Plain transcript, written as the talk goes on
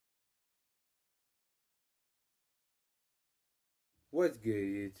What's good,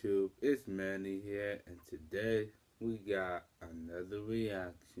 YouTube? It's Manny here, and today we got another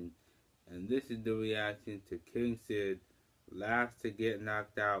reaction. And this is the reaction to King Sid, last to get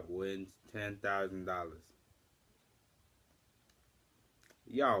knocked out wins $10,000.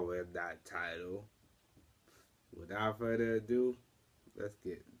 Y'all read that title. Without further ado, let's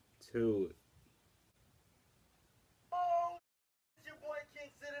get to it. Oh, it's your boy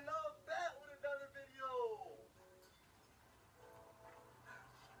King Sid, and I'm back with another video.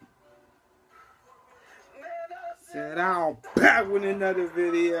 Man, Said I'm back with another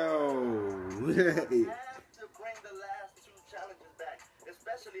video. I have to bring the last two challenges back,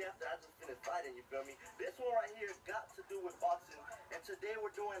 especially after I just finished fighting, you feel me? This one right here got to do with boxing, and today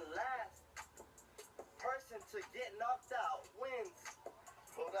we're doing last person to get knocked out wins.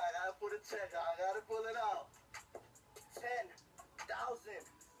 Hold on, I gotta put a check, I gotta pull it out. $10,000.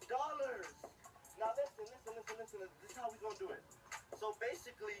 Now listen, this is how we're gonna do it. So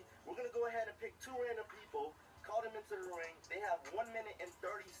basically, we're gonna go ahead and pick two random people, call them into the ring. They have 1 minute and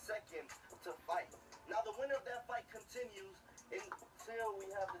 30 seconds to fight. Now the winner of that fight continues until we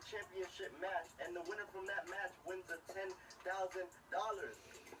have the championship match, and the winner from that match wins the $10,000.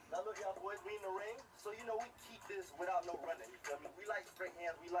 Now look, y'all boys, we in the ring, so you know we keep this without no running, you feel me? We like straight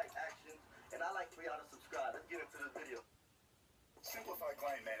hands, we like action, and I like for y'all to subscribe. Let's get into this video. Simplify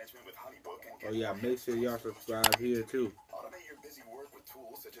client management with HoneyBook and Oh yeah, make sure y'all subscribe here too. Automate your busy work with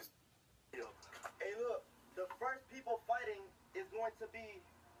tools such as... Hey look, the first people fighting is going to be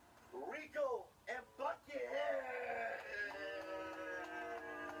Rico and Buckethead.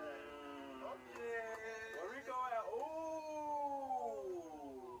 Okay. Where Rico at? Ooh.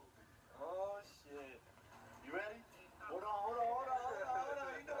 Oh shit. You ready? Hold on. You know, hold on.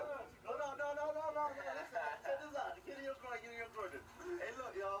 No. Listen, check this out. Get in your corner. Hey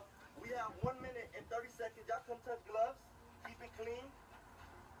look, y'all. We have 1 minute and 30 seconds. Y'all come touch gloves. Keep it clean.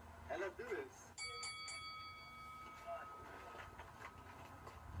 And let's do this.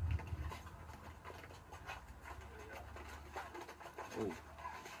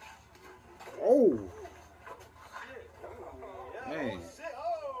 Oh, Shit. man. Shit.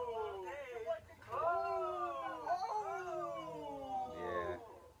 Yeah.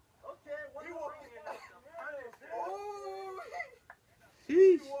 Okay, what you want?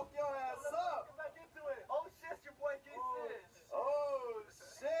 Sheesh. You woke your ass up. Come back into it. Oh shit, your boy King Sid. Oh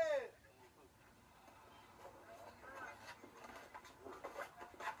shit.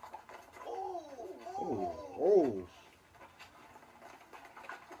 Oh.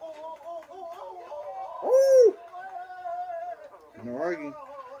 No arguing.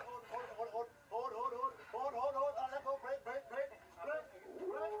 Hold. Let's go. Break.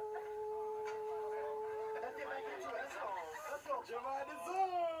 Let's get back into it. Let's go. Jeremiah the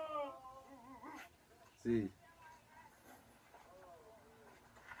Zoom. See.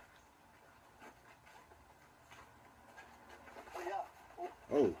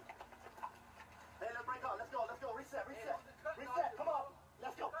 Oh. Hey, let's break out. Let's go. Reset. Come on.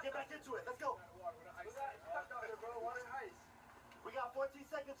 Let's go. Get back into it. Let's go. We got 14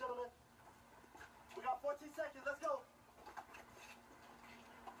 seconds, gentlemen. We got 14 seconds. Let's go.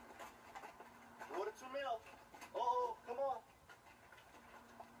 Order 2 mil. Oh, come on.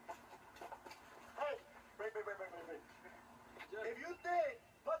 Hey, break. If you think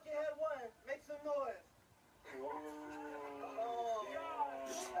Buckethead won, make some noise. Oh.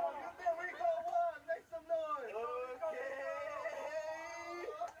 You think Rico won? Make some noise. Okay.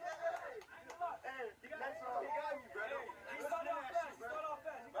 Hey, next round. You got me, brother.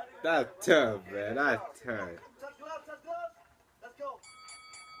 That's tough, man. That's tough. Touch gloves. Let's go.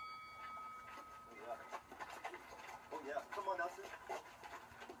 Oh yeah. Come on, Nelson.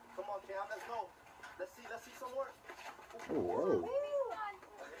 Come on, Cam. Let's go. Let's see some work. Oh, whoa.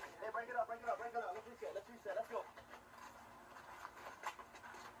 Hey, break it up. Let's reset. Let's go.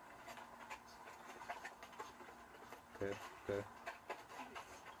 Okay.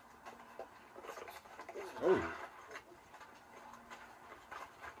 Oh.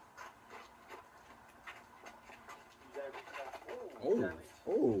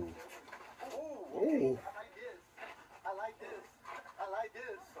 Oh. I like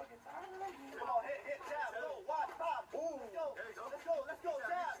this. Come on, hit, jab, go, watch, pop. Let's go,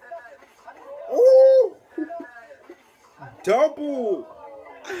 jab. Oh. Double.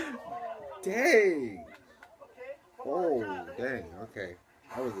 Dang. Oh, dang. Okay.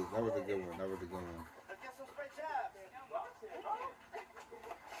 That was a good one. Let's get some straight jabs.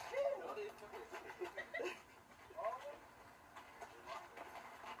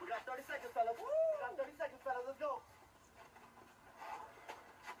 We got 30 seconds, fellas. Let's go.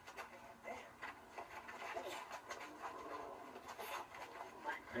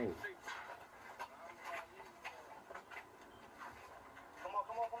 Oh. Come on,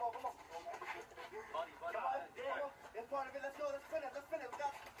 come on, come on, come on. Come on, it's part of it. Let's go. Let's finish. Let's finish. We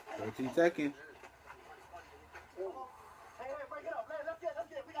got 13 seconds. Hey, break it up. Let's get.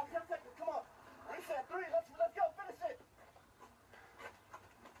 We got 10 seconds. Come on. Reset 3. Let's go. Finish it.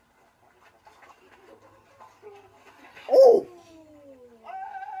 Oh!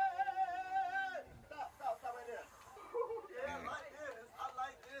 Stop right there. Yeah, I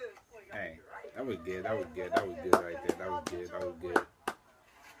like this. Hey, that was good. That was good right there. That was good.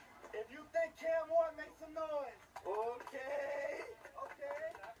 If you think Cam Ward make some noise. Okay.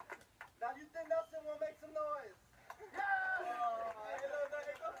 Now you think Nelson will make some noise. Yeah! Hey,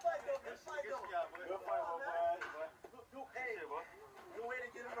 good fight though. Good fight, boy. Hey, new way to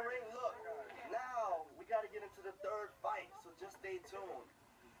get in the ring. Look, now we got to get into the third fight, so just stay tuned.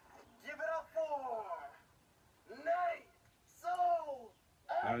 Give it up for Nate So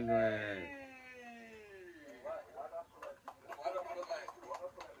Ugly.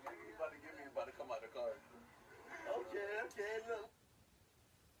 Okay, look.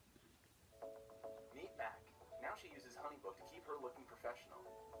 Meet Mac. Now she uses HoneyBook to keep her looking professional.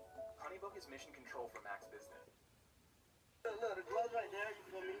 HoneyBook is mission control for Mac's business. Look, the gloves right there, you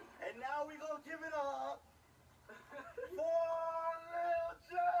feel me? And now we gonna give it up for Lil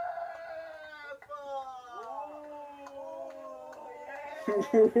Jeff!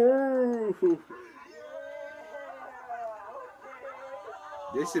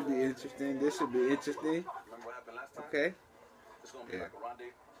 This should be interesting. Remember what happened last time? Okay. It's gonna be like a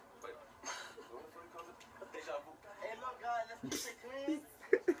rendezvous. But deja vu. Hey, look, guys, let's keep it clean.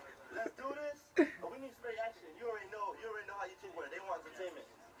 Let's do this. But we need straight action. You already know how YouTube works. They want entertainment.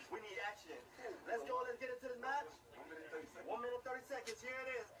 We need action. Let's go. Let's get into this match. 1 minute 30 seconds. Here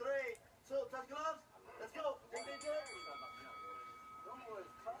it is. 3, 2, touch gloves. Let's go. Ding, ding, ding.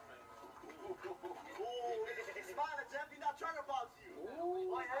 Smile at Jeff. He's not trying to box you.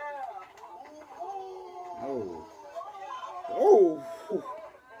 Oh, yeah. Oh. Oh.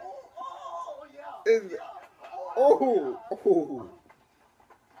 Oh, yeah. Is it? Oh. Oh.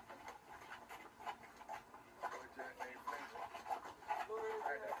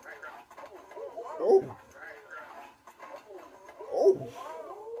 Oh. Oh.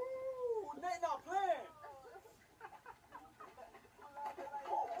 Nate not playing.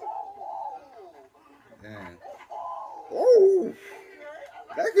 Dang. Oh.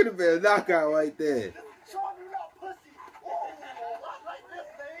 That could have been a knockout right there. Show him you're not pussy. Oh, I like this,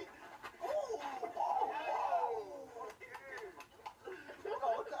 Nate. Oh.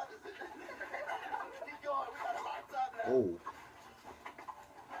 What time is it? Keep going. We got a lot of time now. Oh.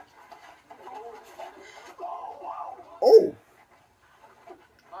 Oh.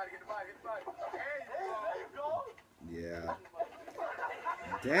 Yeah.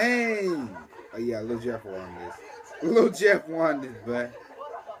 Dang. Oh yeah, Lil Jeff won this. Lil Jeff won this, man.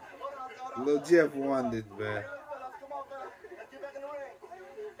 Lil Jeff won this, man.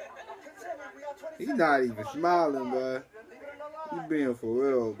 He's not even smiling, man. He's being for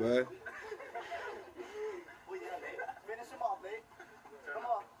real, man. Finish him off, Nate.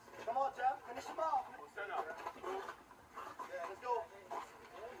 Come on, Jeff. Finish him off. Yeah, let's go.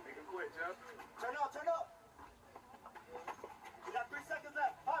 Make him quit, Jeff. Turn up. You got 3 seconds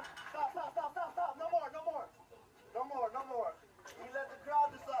left. Stop. No more. We let the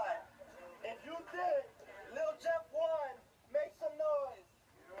crowd decide. If you think Lil Jeff won, make some noise.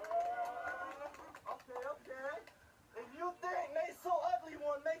 Okay. If you think Nate So Ugly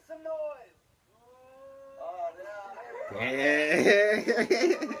won, make some noise. Oh, yeah.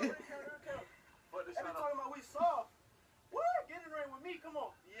 But the Every time we soft. What? Get in the ring with me. Come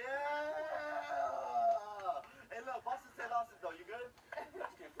on. Yeah. Hey, look. Boston said losses, though. You good?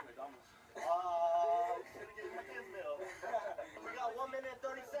 We got 1 minute and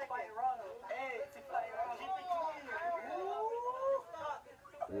 30 seconds. Hey, keep it clean.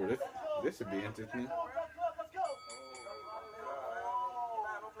 Oh, this should be interesting. Let's go.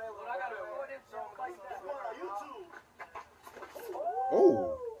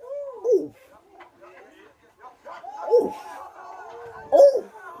 Oh. Oh. Oh. Oh.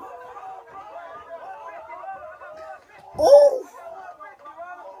 Oh.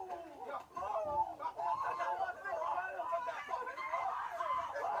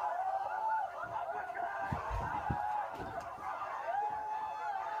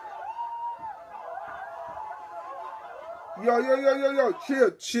 Yo,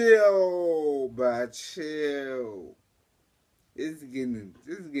 chill, bruh, chill. It's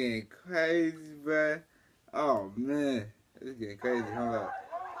getting crazy, bruh. Oh, man. It's getting crazy. Hold up.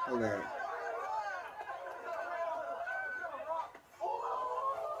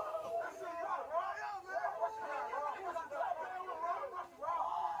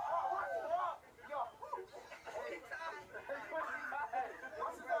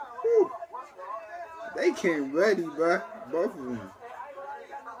 They came ready, bro. Both of them.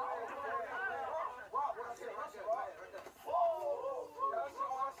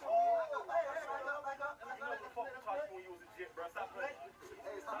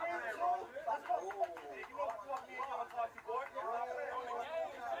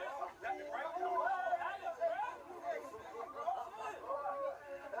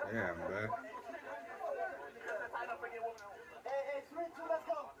 Damn, bro. Hey, 3, 2, let's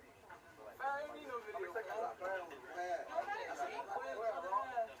go.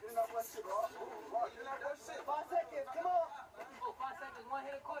 Five seconds, come on. 5 seconds, one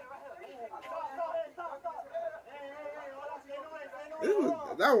hit a quarter right here. Stop. Hey, hold on, stay away.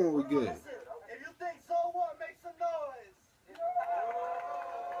 That one was good. If you think so what, make some noise. It's a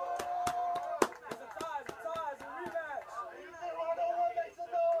tie, it's a rematch. If you think 101, make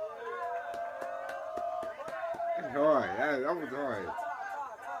some noise. That's hard. That was hard.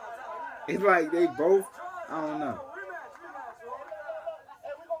 It's like they both, I don't know.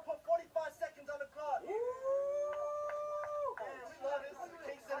 Hey, we're gonna put 45 seconds on the clock. Hey, we love this.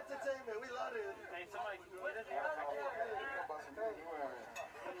 King's Entertainment, we love this. Hey, somebody, what is it?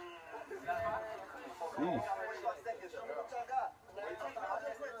 Jeez. 45 seconds, show me what y'all got.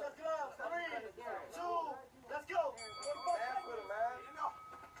 Touch gloves. 3, 2, let's go. 45 seconds.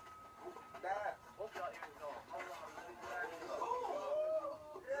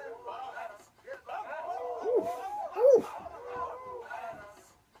 Ooh.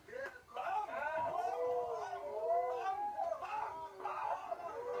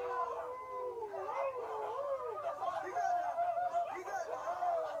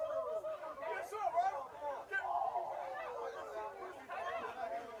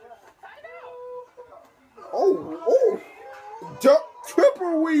 Oh. Jump,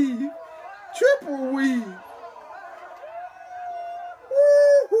 triple weave.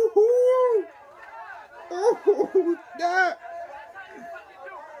 Woo-hoo-hoo. Oh, that.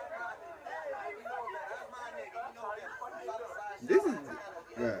 This is,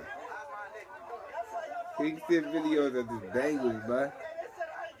 yeah. He did videos of this Bengals, bro. They said I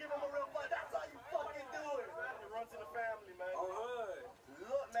ain't give him a real fight. That's how you fucking do it. It runs in the family, man.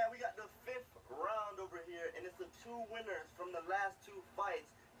 Look, man, we got the 5th round over here, and it's the 2 winners from the last 2 fights.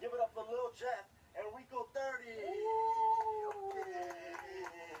 Give it up for Lil Jeff and Rico 30.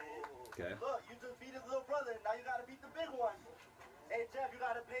 Okay. Look, you just beat his little brother. Now you gotta beat the big one. Hey, Jeff, you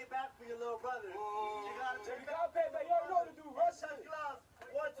gotta pay back for your little brother. You gotta pay back. You already know what to do. Rush Touch it. gloves.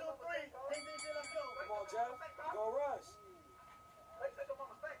 1, 2, 3. Ding, let's go. Come on, Jeff. Go rush.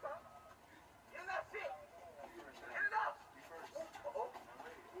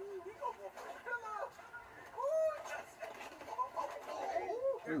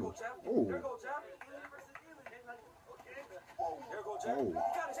 There you go, Jeff. Oh. There you go, Jeff. There you go, Jeff. Oh. He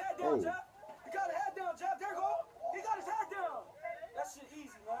got his head down, Jeff. He got his head down, Jeff. There you go. He got his head down. That shit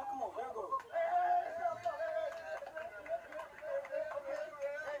easy, man. Come on, there you go.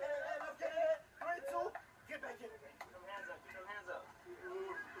 Let's get it. 3, 2. Get back in. Get them hands up.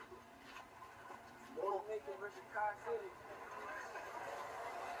 Macon versus Car City.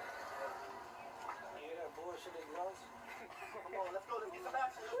 Yeah, that bullshit they lost. Come on, let's go. Let's get some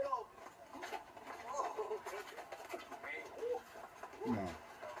action. Let's go. Come on.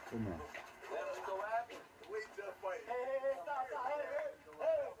 Let's go, what happened? Wait till fight. Hey, stop. Hey.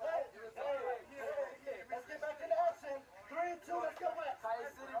 Let's get back into action. 3, 2, let's go back. Car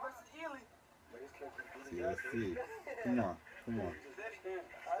City versus Ely. Let's see. Come on. Steady.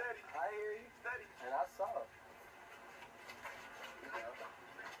 I hear you. Steady. And I saw it.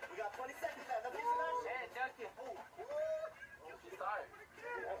 We got 20 seconds left. Let's get some action. Hey, Justin. She's tired.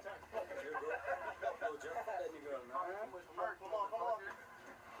 Go, Jeff. That nigga up, man. Come on.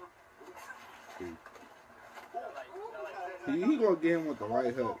 He gonna get him with the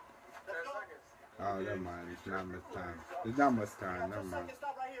right hook. Let's go. Oh, never mind. It's not much time. There's not much time. Never mind. Second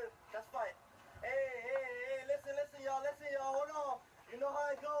stop right here. Let's fight. Hey, listen, y'all. Hold on. You know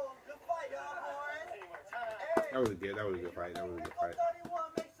how it goes. Good fight, y'all, boys. Hey. That was a good fight. Rico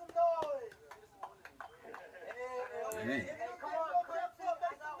 31, make some noise. Man. Hey, come on, Jeff,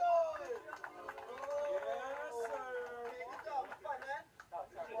 make some noise. Yes, sir. Hey, good job. Good fight, man.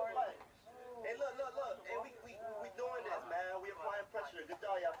 Good fight. Hey, look. Hey, we doing this, man. We applying pressure. Good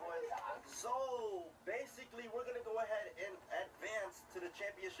job, y'all, boys. So, basically, we're going to go ahead and advance to the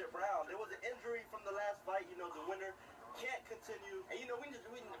championship round. There was an injury from the last fight. You know, the winner can't continue. And, you know, we're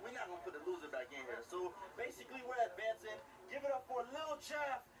not going to put the loser back in here. So, basically, we're advancing. Give it up for Lil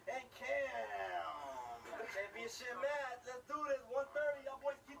Jeff and Cam. Championship match. Let's do this. 130. Y'all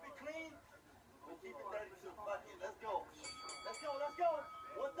boys keep it clean. We'll keep it 32. Fuck it. Let's go.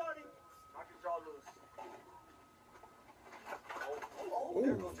 130. jaw loose. Oh,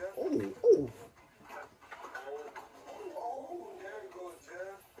 There you go, Jeff. oh, oh. There you go,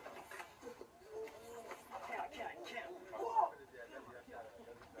 Jeff. Can't. Whoa. He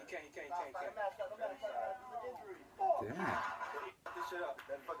can't. Start the match. Injury. Damn. Fuck this shit up.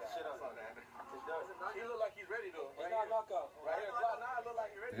 That fuck this shit up. It's done. He look like he's ready though. It's not knockout. Right here. Now it look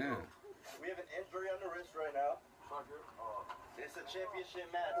like he's ready. Damn. We have an injury on the wrist right now. It's a championship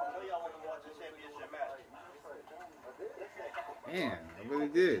match. I know y'all want to watch a championship match. Damn, I really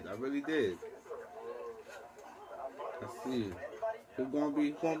did. Let's see. Who's gonna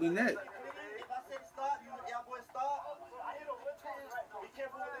be next? If I say stop, y'all boys stop. Be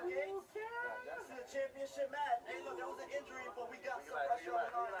careful with the gates. This is a championship match. Hey, look, there was an injury, but we got some pressure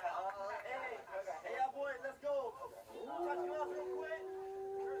on the line. Hey, y'all boys, let's go. Touch gloves real quick.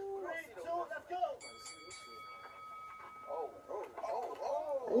 3, 2, let's go. Oh. Oh.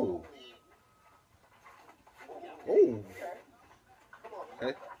 Oh.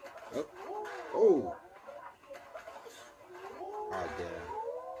 Okay. Oh. Oh. Oh, damn.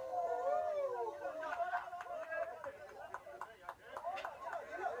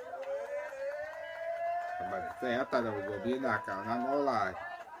 I'm about to say, I thought that was going to be a knockout, not gonna lie.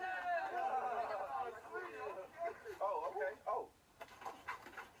 Oh, okay. Oh.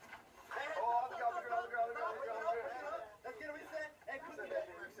 Let's get a reset. Hey, quick. Hey,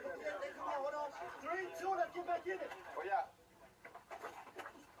 come on, hold on. 3, 2, let's get back in it. Oh yeah.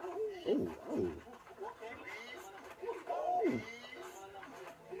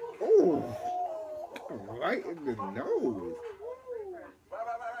 Oh. Right in the nose.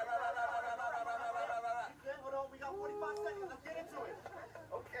 Hold on, we got 45 seconds. Let's get into it.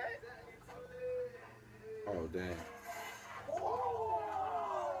 Okay. Oh, damn.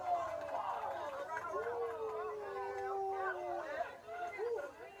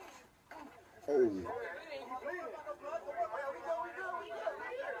 Oh.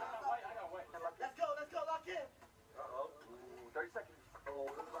 Let's go, lock in. 30 seconds.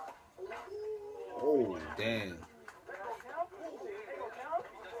 Oh, damn.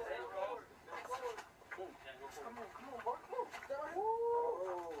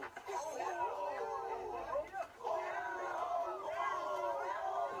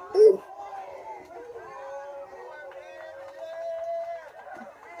 Ooh.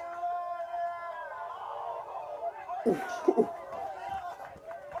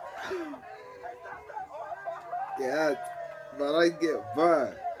 Yeah, but I get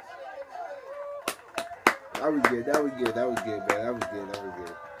burned. That was good, man. That was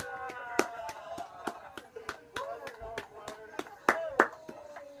good.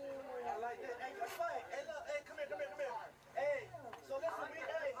 I like that. Hey, let's fight. Hey, look. Hey, come here. Hey, so listen,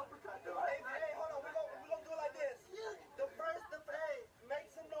 hey, hold on. We're gonna do it like this. Hey, make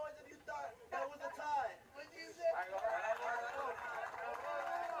some noise if you thought that was a tie.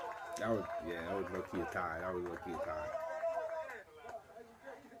 That was low-key a tie.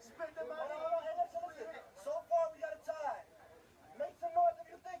 Spit them out. Hey, listen. So far, we got a tie. Make some noise if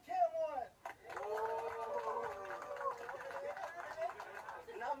you think Cam won.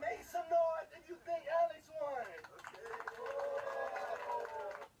 Now make some noise if you think Alex won.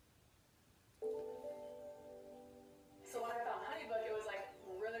 So when I found HoneyBook, it was like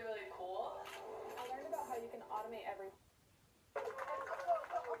really, really cool. I learned about how you can automate everything. I'm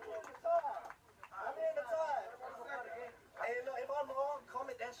in the tie. Hey, look, if I'm wrong,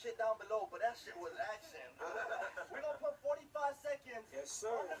 comment that shit down below, but that shit was action. We're gonna put 45 seconds Yes,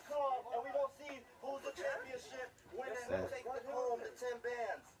 sir. on the clock, and we're gonna see who's the championship winner and who takes home the 10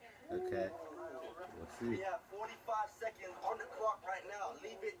 bands. Okay. Let's We see. have 45 seconds on the clock right now.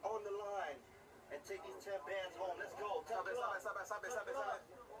 Leave it on the line and take these 10 bands home. Let's go. Tough glove. Tough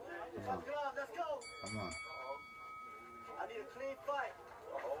glove. Let's go. Come on. I need a clean fight.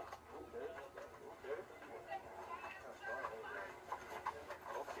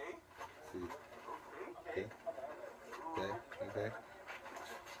 Okay. See. Okay. Oh. Okay.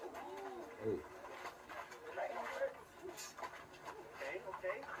 Oh.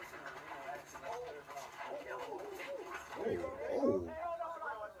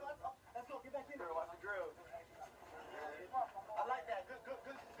 Let's go. Get back in there. Watch the drill. I like that. Good,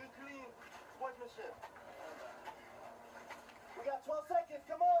 clean sportsmanship. We got 12 seconds.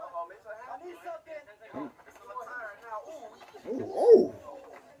 Come on. I need something.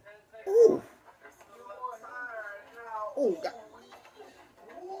 Oh. Oh, God.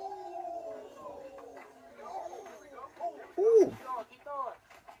 Ooh. Keep going.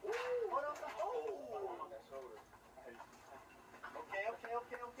 Hold on. Okay.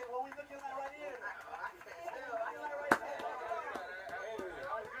 What we looking like right here?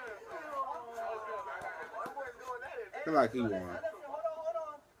 feel like he So won. listen, hold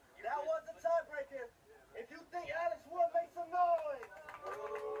on. That was the tiebreaker. If you think Alex won, make some noise.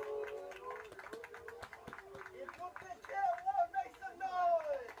 If you think Kev won, make some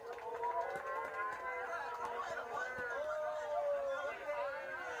noise.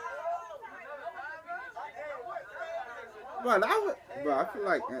 Bro, I feel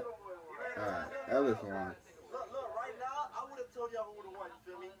like Ellis won. Look, right now, I would have told y'all who would have won, you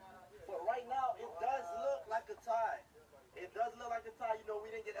feel me? But right now, it does look like a tie. It does look like a tie. You know, we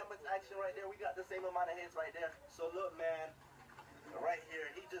didn't get that much action right there. We got the same amount of hits right there. So look, man, right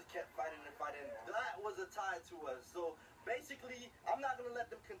here, he just kept fighting and fighting. That was a tie to us. So basically, I'm not going to let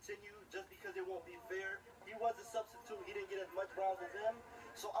them continue just because it won't be fair. He was a substitute. He didn't get as much rounds as him.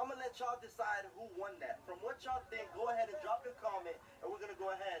 So I'm going to let y'all decide who won that. From what y'all think, go ahead and drop your comment, and we're going to go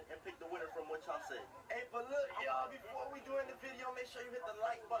ahead and pick the winner from what y'all say. Hey, but look, y'all, before we do in the video, make sure you hit the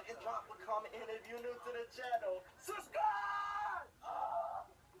like button, drop a comment, and if you're new to the channel, subscribe!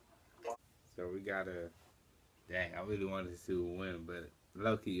 So we gotta. Dang, I really wanted to see who win, but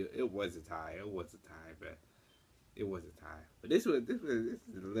low-key, it was a tie. It was a tie, but it was a tie. But this is a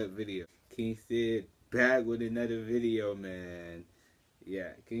lit video. King Sid back with another video, man.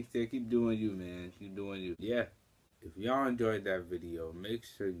 Yeah, King Sid, keep doing you, man. Keep doing you. Yeah. If y'all enjoyed that video, make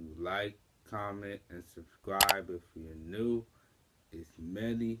sure you like, comment, and subscribe if you're new. It's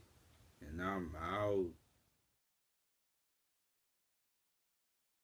Melly, and I'm out.